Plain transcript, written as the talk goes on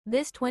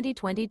This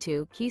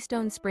 2022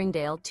 Keystone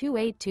Springdale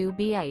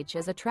 282BH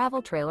is a travel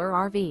trailer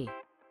RV.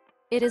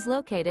 It is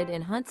located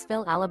in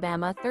Huntsville,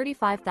 Alabama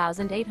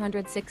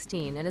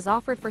 35816 and is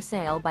offered for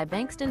sale by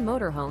Bankston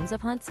Motorhomes of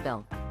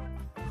Huntsville.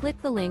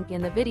 Click the link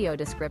in the video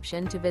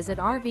description to visit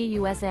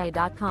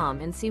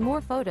RVUSA.com and see more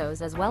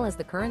photos as well as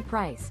the current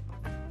price.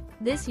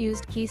 This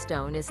used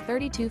Keystone is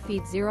 32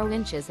 feet 0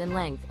 inches in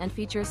length and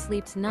features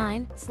sleeps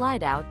 9,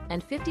 slide-out,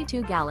 and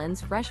 52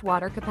 gallons fresh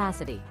water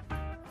capacity.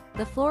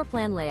 The floor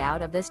plan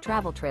layout of this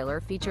travel trailer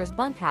features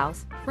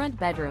bunkhouse, front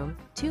bedroom,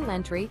 2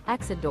 entry,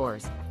 exit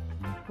doors.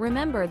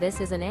 Remember,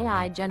 this is an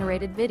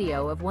AI-generated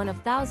video of one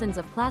of thousands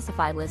of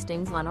classified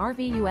listings on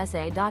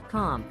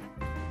RVUSA.com.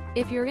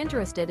 If you're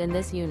interested in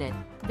this unit,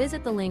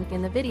 visit the link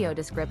in the video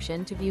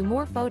description to view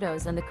more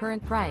photos and the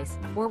current price,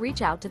 or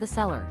reach out to the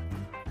seller.